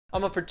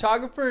I'm a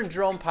photographer and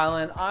drone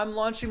pilot, and I'm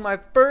launching my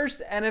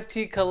first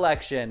NFT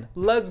collection.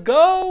 Let's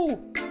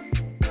go!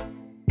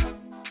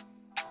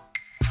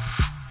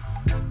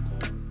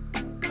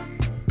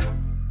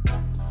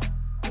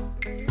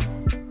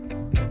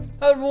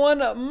 Hello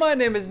everyone, my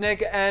name is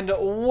Nick and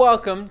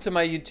welcome to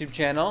my YouTube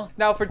channel.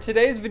 Now for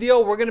today's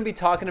video, we're gonna be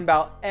talking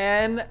about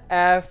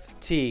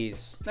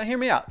NFTs. Now hear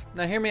me out,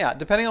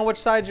 Depending on which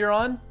side you're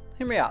on,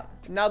 hear me out.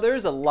 Now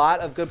there's a lot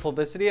of good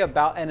publicity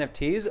about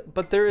NFTs,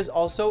 but there is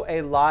also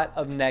a lot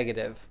of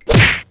negative.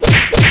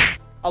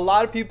 A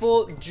lot of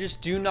people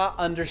just do not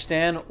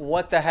understand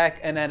what the heck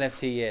an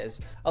NFT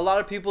is. A lot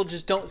of people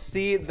just don't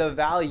see the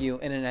value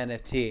in an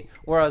NFT.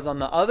 Whereas on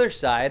the other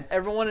side,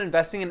 everyone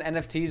investing in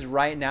NFTs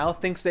right now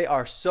thinks they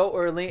are so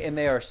early and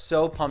they are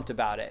so pumped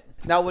about it.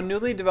 Now, when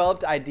newly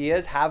developed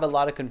ideas have a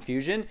lot of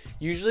confusion,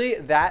 usually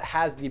that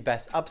has the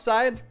best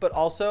upside, but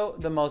also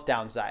the most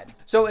downside.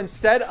 So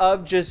instead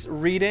of just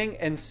reading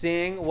and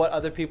seeing what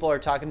other people are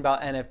talking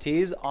about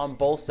NFTs on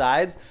both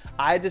sides,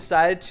 I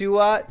decided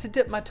to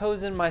dip my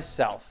toes in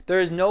myself. There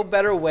is no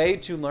better way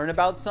to learn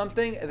about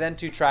something than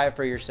to try it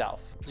for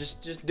yourself.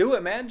 Just do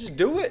it, man, just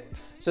do it.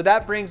 So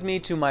that brings me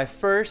to my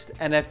first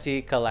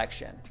NFT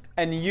collection.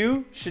 And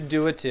you should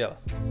do it too.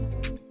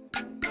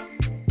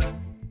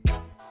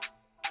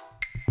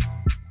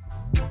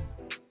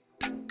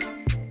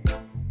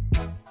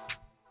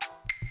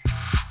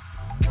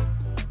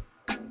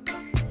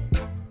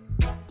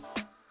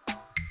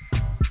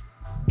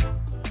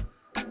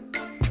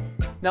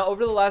 Now,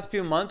 over the last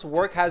few months,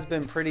 work has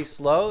been pretty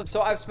slow,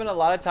 so I've spent a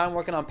lot of time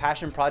working on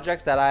passion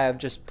projects that I have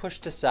just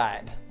pushed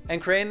aside.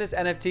 And creating this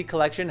NFT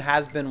collection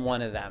has been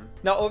one of them.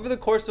 Now, over the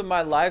course of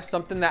my life,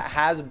 something that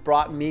has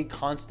brought me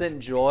constant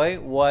joy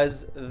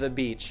was the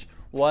beach,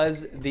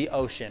 was the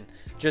ocean.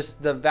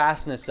 Just the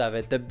vastness of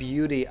it, the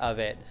beauty of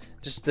it,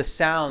 just the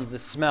sounds, the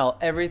smell,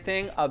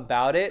 everything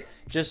about it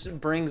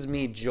just brings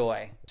me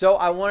joy. So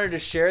I wanted to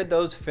share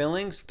those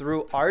feelings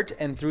through art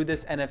and through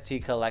this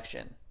NFT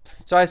collection.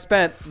 So I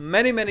spent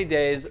many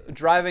days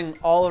driving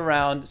all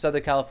around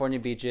Southern California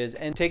beaches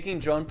and taking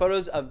drone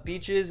photos of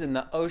beaches and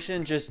the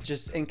ocean, just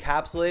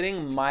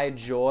encapsulating my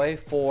joy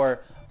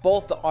for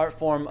both the art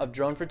form of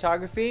drone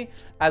photography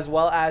as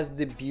well as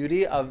the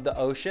beauty of the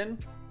ocean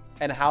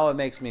and how it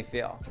makes me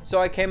feel.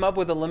 So I came up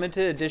with a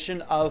limited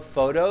edition of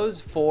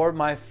photos for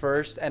my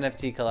first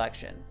NFT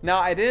collection. Now,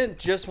 I didn't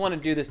just want to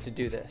do this to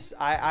do this.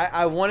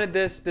 I wanted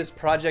this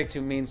project to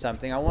mean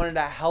something. I wanted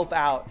to help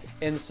out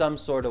in some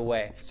sort of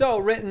way. So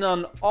written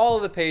on all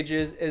of the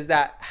pages is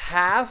that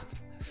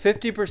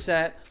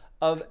 50%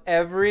 of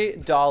every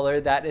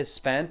dollar that is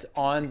spent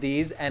on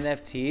these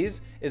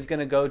NFTs is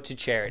gonna go to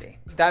charity.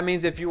 That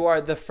means if you are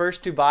the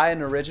first to buy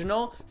an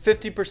original,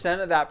 50%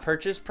 of that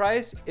purchase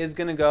price is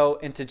gonna go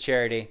into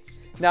charity.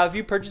 Now, if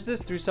you purchase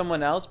this through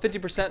someone else,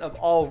 50% of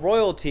all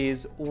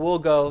royalties will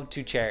go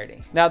to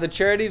charity. Now, the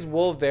charities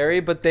will vary,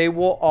 but they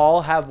will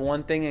all have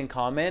one thing in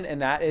common, and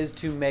that is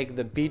to make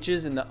the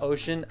beaches and the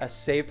ocean a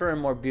safer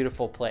and more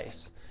beautiful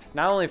place.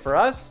 Not only for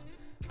us,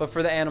 but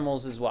for the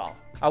animals as well.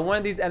 I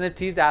wanted these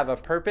NFTs to have a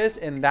purpose,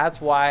 and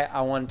that's why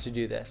I wanted to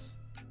do this.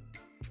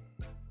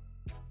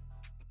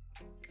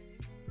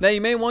 Now, you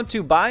may want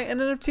to buy an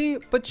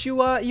NFT, but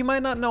you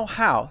might not know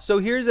how. So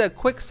here's a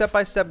quick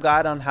step-by-step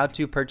guide on how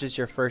to purchase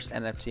your first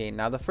NFT.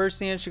 Now, the first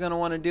thing that you're gonna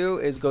wanna do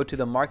is go to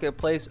the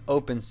marketplace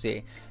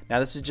Opensea. Now,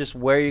 this is just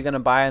where you're gonna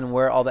buy and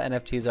where all the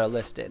NFTs are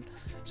listed.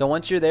 So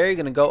once you're there, you're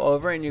gonna go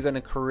over and you're gonna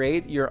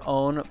create your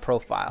own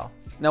profile.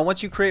 Now,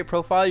 once you create a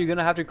profile, you're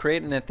gonna have to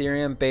create an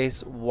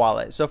Ethereum-based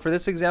wallet. So for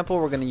this example,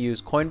 we're gonna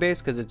use Coinbase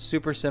because it's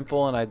super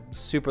simple and I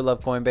super love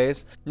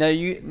Coinbase.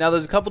 Now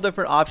there's a couple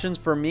different options.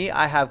 For me,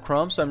 I have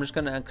Chrome, so I'm just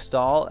gonna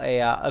install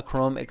a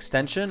Chrome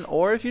extension.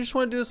 Or if you just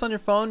wanna do this on your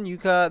phone,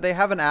 they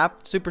have an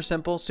app, super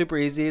simple, super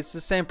easy. It's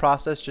the same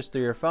process just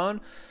through your phone.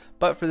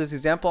 But for this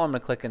example, I'm gonna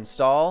click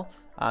install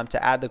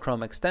to add the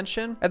Chrome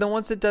extension. And then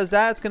once it does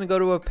that, it's gonna go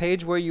to a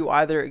page where you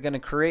either are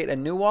gonna create a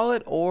new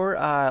wallet or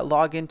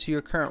log into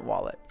your current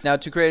wallet. Now,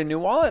 to create a new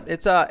wallet,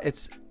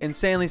 it's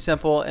insanely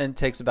simple and it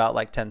takes about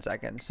like 10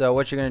 seconds. So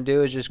what you're gonna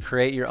do is just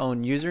create your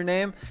own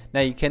username. Now,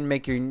 you can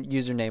make your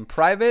username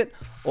private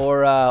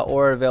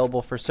or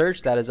available for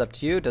search. That is up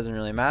to you, it doesn't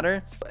really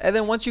matter. And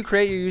then once you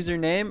create your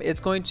username,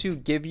 it's going to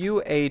give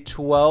you a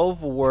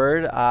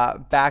 12-word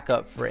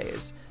backup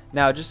phrase.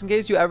 Now, just in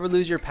case you ever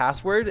lose your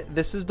password,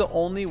 this is the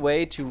only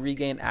way to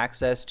regain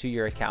access to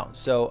your account.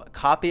 So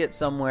copy it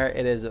somewhere.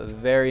 It is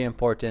very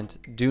important.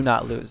 Do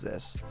not lose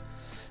this.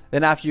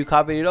 Then after you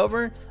copy it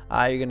over,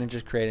 you're gonna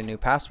just create a new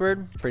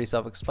password, pretty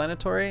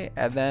self-explanatory,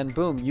 and then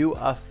boom, you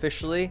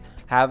officially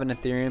have an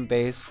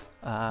Ethereum-based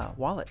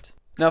wallet.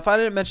 Now, if I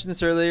didn't mention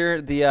this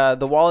earlier, the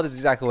wallet is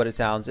exactly what it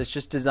sounds. It's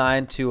just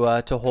designed to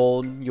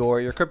hold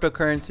your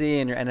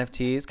cryptocurrency and your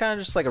NFTs, kind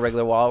of just like a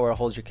regular wallet where it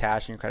holds your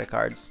cash and your credit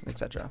cards,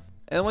 etc.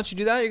 And then once you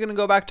do that, you're going to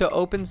go back to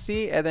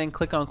Opensea and then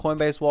click on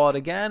Coinbase Wallet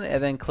again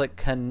and then click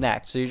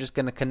connect. So you're just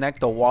going to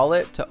connect the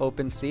wallet to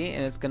Opensea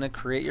and it's going to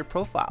create your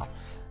profile.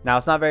 Now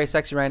it's not very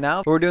sexy right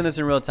now, but we're doing this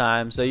in real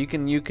time. So you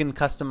can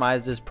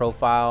customize this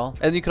profile,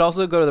 and you could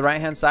also go to the right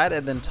hand side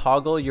and then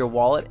toggle your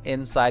wallet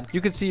inside.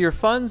 You can see your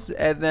funds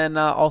and then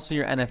also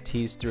your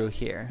NFTs through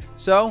here.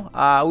 So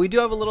we do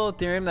have a little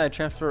Ethereum that I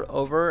transferred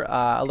over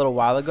a little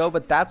while ago,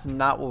 but that's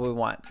not what we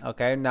want.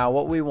 Okay, now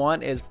what we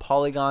want is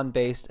Polygon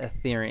based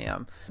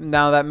Ethereum.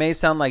 Now that may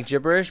sound like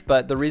gibberish,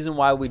 but the reason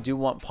why we do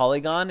want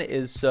Polygon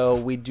is so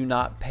we do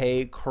not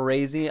pay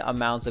crazy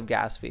amounts of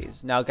gas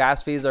fees. Now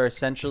gas fees are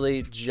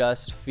essentially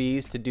just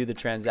fees to do the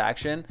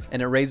transaction,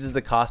 and it raises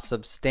the cost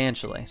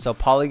substantially. So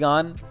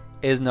Polygon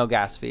is no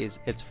gas fees,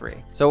 it's free.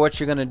 So what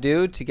you're gonna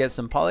do to get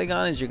some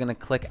Polygon is you're gonna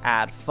click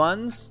add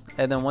funds,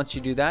 and then once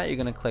you do that, you're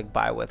gonna click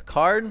buy with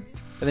card, and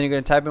then you're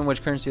gonna type in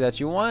which currency that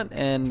you want,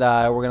 and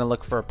we're gonna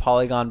look for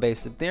Polygon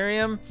based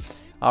Ethereum.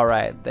 All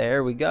right,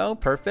 there we go,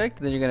 perfect.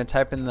 Then you're gonna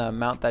type in the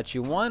amount that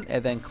you want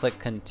and then click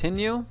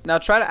continue. Now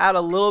try to add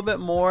a little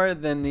bit more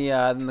than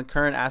the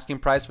current asking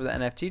price for the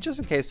NFT, just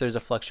in case there's a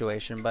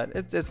fluctuation, but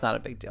it's not a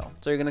big deal.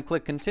 So you're gonna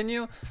click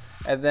continue,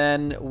 and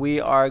then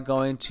we are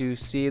going to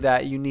see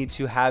that you need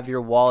to have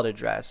your wallet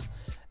address.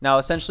 Now,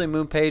 essentially,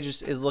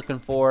 MoonPage is looking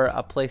for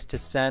a place to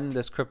send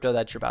this crypto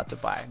that you're about to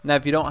buy. Now,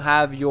 if you don't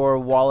have your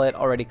wallet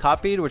already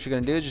copied, what you're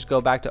going to do is just go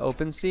back to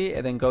Opensea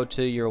and then go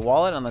to your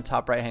wallet on the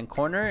top right-hand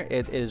corner.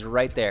 It is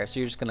right there. So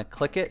you're just going to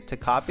click it to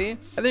copy, and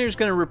then you're just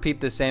going to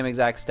repeat the same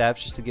exact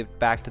steps just to get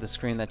back to the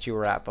screen that you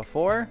were at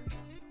before.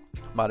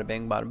 Bada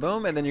bing, bada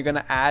boom. And then you're going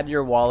to add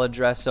your wallet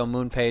address so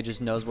MoonPage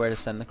just knows where to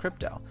send the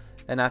crypto.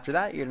 And after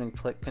that, you're going to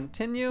click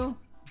continue,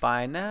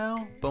 buy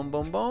now, boom,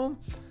 boom, boom.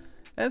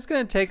 And it's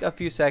going to take a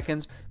few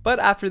seconds, but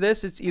after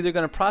this, it's either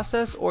going to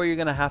process or you're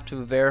going to have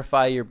to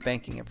verify your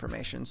banking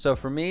information. So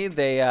for me,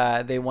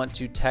 they want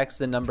to text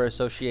the number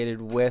associated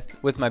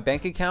with my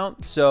bank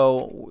account.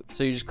 So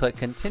you just click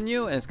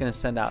continue, and it's going to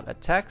send out a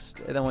text.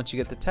 And then once you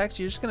get the text,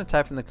 you're just going to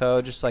type in the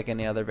code just like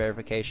any other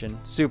verification.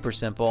 Super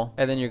simple.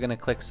 And then you're going to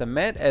click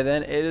submit, and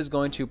then it is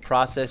going to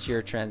process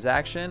your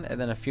transaction. And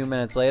then a few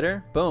minutes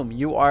later, boom,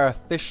 you are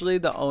officially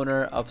the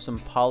owner of some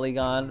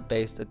Polygon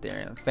based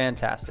Ethereum.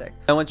 Fantastic.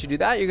 And once you do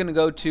that, you're going to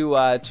go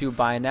to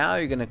buy now.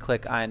 You're going to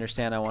click I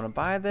understand I want to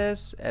buy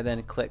this, and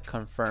then click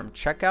confirm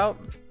checkout.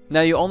 Now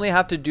you only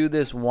have to do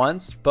this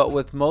once, but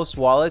with most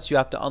wallets you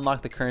have to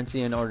unlock the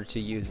currency in order to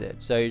use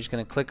it. So you're just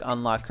going to click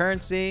unlock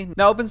currency.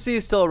 Now OpenSea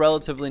is still a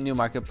relatively new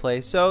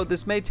marketplace, so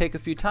this may take a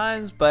few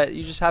times, but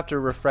you just have to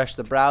refresh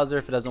the browser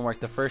if it doesn't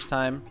work the first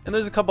time. And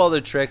there's a couple other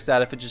tricks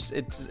that if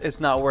it's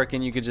not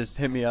working, you could just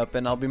hit me up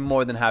and I'll be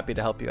more than happy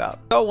to help you out.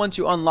 So once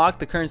you unlock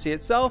the currency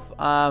itself,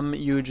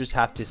 you just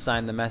have to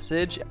sign the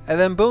message, and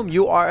then boom,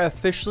 you are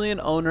officially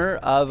an owner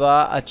of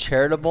a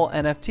charitable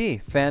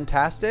NFT.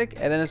 Fantastic.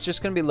 And then it's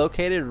just going to be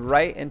located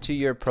right into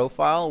your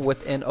profile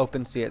within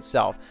OpenSea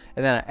itself.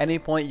 And then at any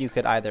point you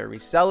could either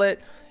resell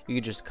it, you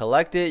could just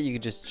collect it, you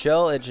could just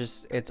chill.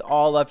 It's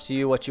all up to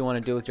you what you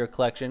want to do with your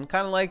collection,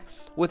 kind of like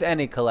with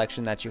any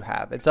collection that you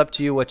have. It's up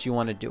to you what you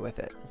want to do with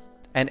it.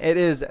 And it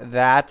is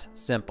that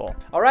simple.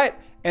 All right.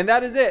 And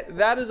that is it.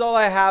 That is all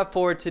I have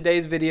for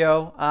today's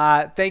video.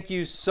 Thank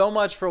you so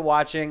much for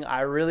watching.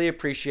 I really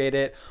appreciate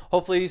it.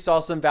 Hopefully you saw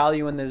some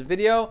value in this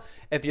video.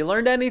 If you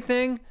learned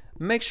anything,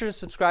 make sure to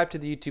subscribe to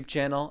the YouTube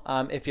channel.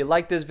 If you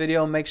like this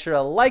video, make sure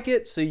to like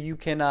it so you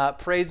can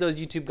praise those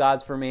YouTube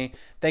gods for me.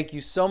 Thank you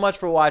so much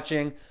for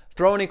watching.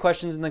 Throw any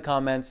questions in the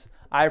comments.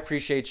 I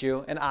appreciate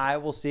you, and I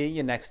will see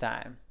you next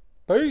time.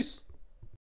 Peace.